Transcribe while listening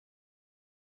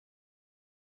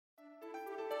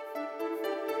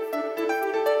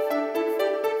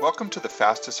Welcome to the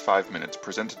Fastest 5 Minutes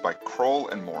presented by Kroll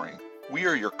and Mooring. We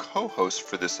are your co-hosts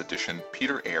for this edition,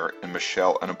 Peter Eyre and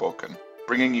Michelle Unabokan,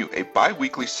 bringing you a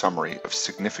bi-weekly summary of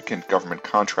significant government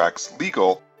contracts,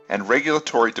 legal, and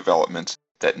regulatory developments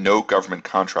that no government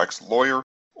contracts lawyer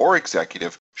or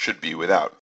executive should be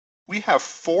without. We have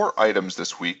 4 items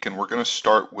this week, and we're going to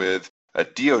start with a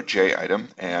DOJ item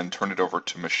and turn it over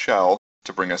to Michelle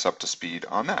to bring us up to speed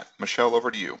on that. Michelle,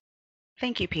 over to you.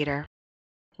 Thank you, Peter.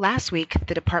 Last week,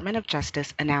 the Department of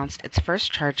Justice announced its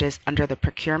first charges under the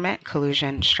Procurement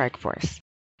Collusion Strike Force.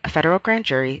 A federal grand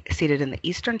jury seated in the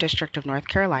Eastern District of North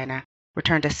Carolina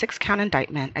returned a 6-count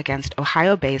indictment against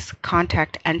Ohio-based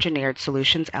Contact Engineered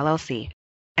Solutions, LLC,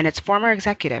 and its former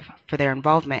executive for their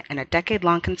involvement in a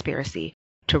decade-long conspiracy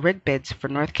to rig bids for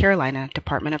North Carolina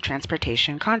Department of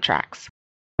Transportation contracts.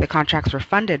 The contracts were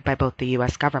funded by both the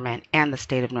U.S. government and the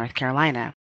state of North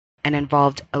Carolina, and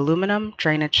involved aluminum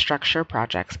drainage structure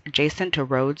projects adjacent to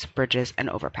roads, bridges, and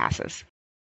overpasses.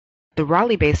 The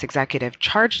Raleigh-based executive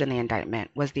charged in the indictment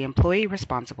was the employee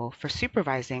responsible for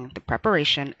supervising the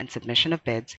preparation and submission of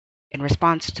bids in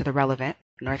response to the relevant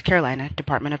North Carolina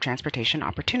Department of Transportation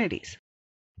opportunities.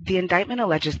 The indictment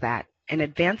alleges that, in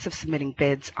advance of submitting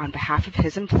bids on behalf of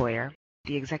his employer,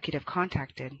 the executive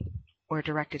contacted, or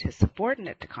directed his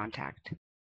subordinate to contact,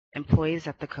 employees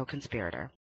of the co-conspirator,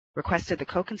 requested the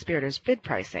co-conspirator's bid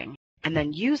pricing, and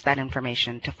then used that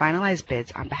information to finalize bids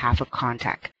on behalf of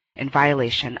Contact in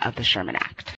violation of the Sherman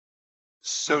Act.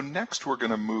 So next we're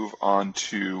going to move on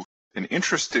to an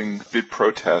interesting bid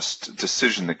protest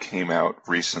decision that came out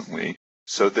recently.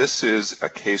 So this is a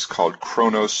case called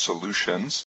Kronos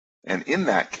Solutions, and in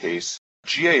that case,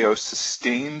 GAO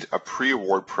sustained a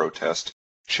pre-award protest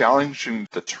challenging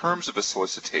the terms of a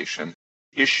solicitation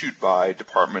issued by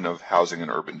Department of Housing and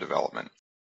Urban Development.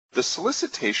 The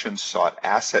solicitation sought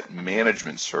asset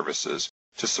management services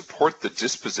to support the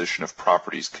disposition of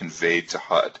properties conveyed to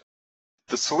HUD.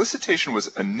 The solicitation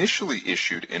was initially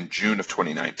issued in June of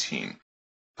 2019,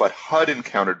 but HUD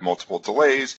encountered multiple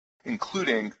delays,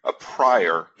 including a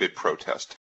prior bid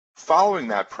protest. Following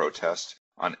that protest,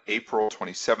 on April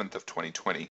 27th of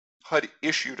 2020, HUD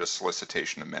issued a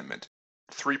solicitation amendment.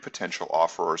 3 potential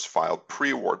offerors filed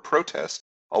pre-award protests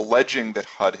alleging that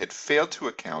HUD had failed to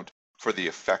account for the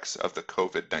effects of the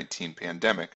COVID-19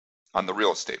 pandemic on the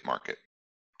real estate market.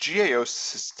 GAO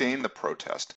sustained the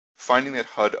protest, finding that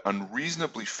HUD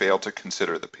unreasonably failed to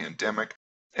consider the pandemic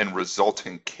and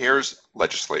resulting CARES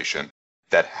legislation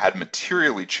that had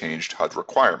materially changed HUD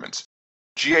requirements.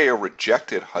 GAO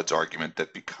rejected HUD's argument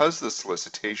that because the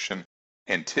solicitation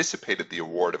anticipated the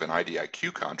award of an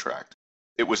IDIQ contract,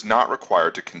 it was not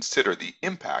required to consider the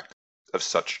impact of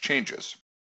such changes.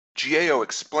 GAO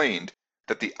explained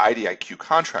that the IDIQ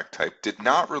contract type did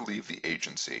not relieve the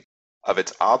agency of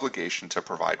its obligation to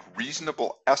provide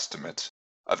reasonable estimates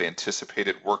of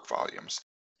anticipated work volumes,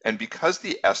 and because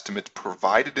the estimates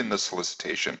provided in the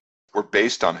solicitation were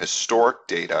based on historic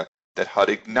data that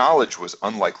HUD acknowledged was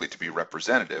unlikely to be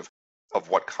representative of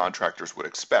what contractors would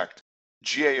expect,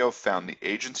 GAO found the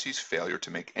agency's failure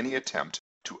to make any attempt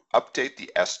to update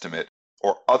the estimate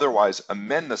or otherwise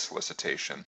amend the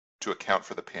solicitation to account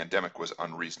for the pandemic was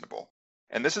unreasonable.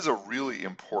 And this is a really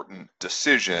important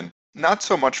decision, not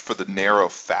so much for the narrow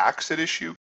facts at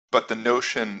issue, but the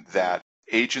notion that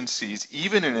agencies,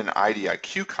 even in an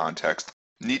IDIQ context,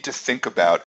 need to think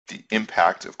about the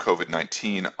impact of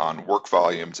COVID-19 on work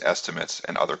volumes, estimates,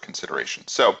 and other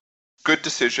considerations. So, good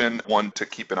decision, one to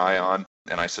keep an eye on,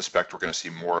 and I suspect we're going to see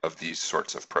more of these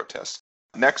sorts of protests.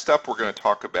 Next up, we're going to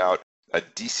talk about a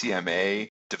DCMA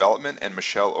development, and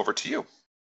Michelle, over to you.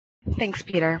 Thanks,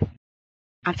 Peter.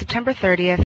 On September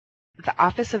 30th, the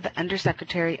Office of the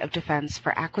Undersecretary of Defense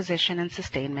for Acquisition and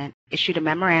Sustainment issued a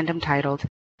memorandum titled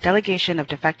Delegation of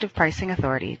Defective Pricing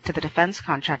Authority to the Defense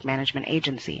Contract Management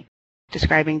Agency,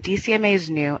 describing DCMA's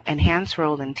new enhanced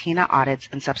role in TINA audits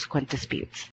and subsequent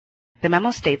disputes. The memo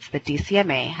states that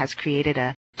DCMA has created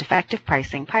a defective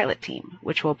pricing pilot team,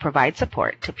 which will provide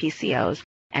support to PCOs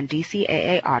and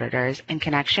DCAA auditors in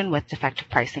connection with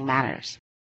defective pricing matters.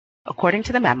 According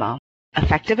to the memo,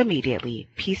 effective immediately,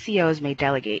 PCOs may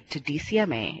delegate to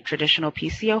DCMA traditional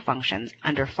PCO functions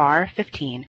under FAR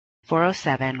 15,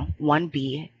 407,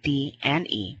 1B, D, and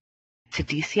E to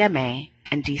DCMA,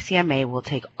 and DCMA will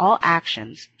take all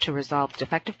actions to resolve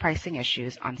defective pricing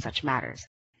issues on such matters,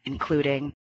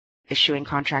 including issuing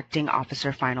contracting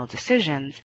officer final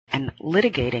decisions and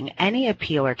litigating any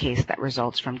appeal or case that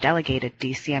results from delegated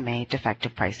DCMA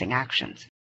defective pricing actions.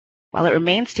 While it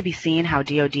remains to be seen how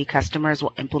DoD customers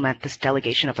will implement this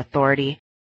delegation of authority,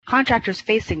 contractors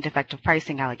facing defective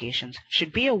pricing allegations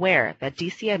should be aware that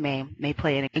DCMA may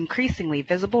play an increasingly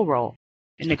visible role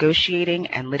in negotiating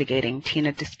and litigating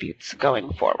TINA disputes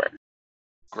going forward.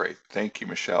 Great. Thank you,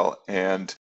 Michelle.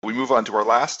 And we move on to our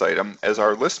last item. As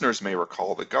our listeners may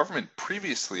recall, the government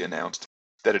previously announced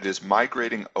that it is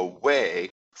migrating away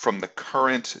from the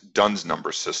current DUNS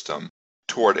number system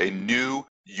toward a new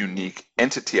unique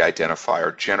entity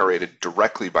identifier generated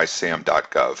directly by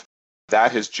SAM.gov.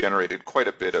 That has generated quite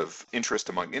a bit of interest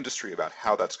among industry about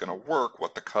how that's going to work,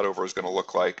 what the cutover is going to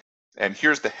look like. And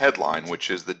here's the headline, which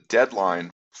is the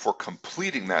deadline for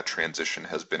completing that transition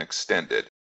has been extended.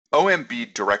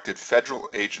 OMB directed federal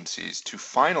agencies to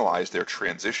finalize their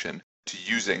transition to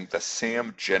using the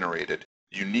SAM-generated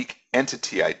unique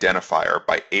entity identifier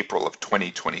by April of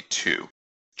 2022.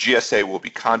 GSA will be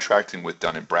contracting with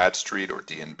Dun & Bradstreet, or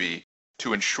D&B,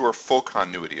 to ensure full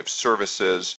continuity of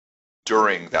services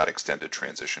during that extended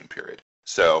transition period.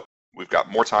 So we've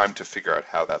got more time to figure out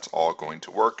how that's all going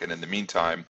to work. And in the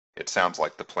meantime, it sounds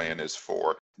like the plan is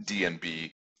for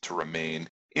D&B to remain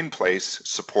in place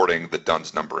supporting the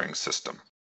DUNS numbering system.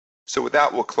 So with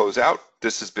that, we'll close out.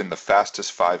 This has been the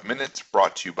Fastest 5 Minutes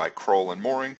brought to you by Crowell &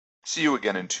 Mooring. See you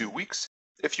again in 2 weeks.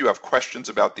 If you have questions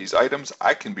about these items,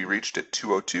 I can be reached at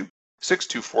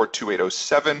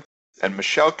 202-624-2807, and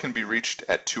Michelle can be reached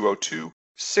at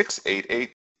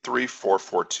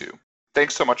 202-688-3442.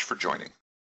 Thanks so much for joining.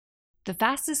 The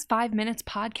Fastest 5 Minutes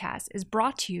podcast is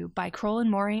brought to you by Crowell &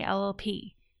 Mooring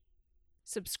LLP.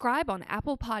 Subscribe on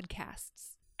Apple Podcasts.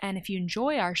 And if you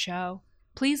enjoy our show,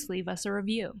 please leave us a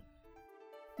review.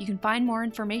 You can find more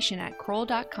information at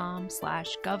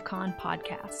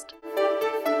crowell.com/govconpodcast.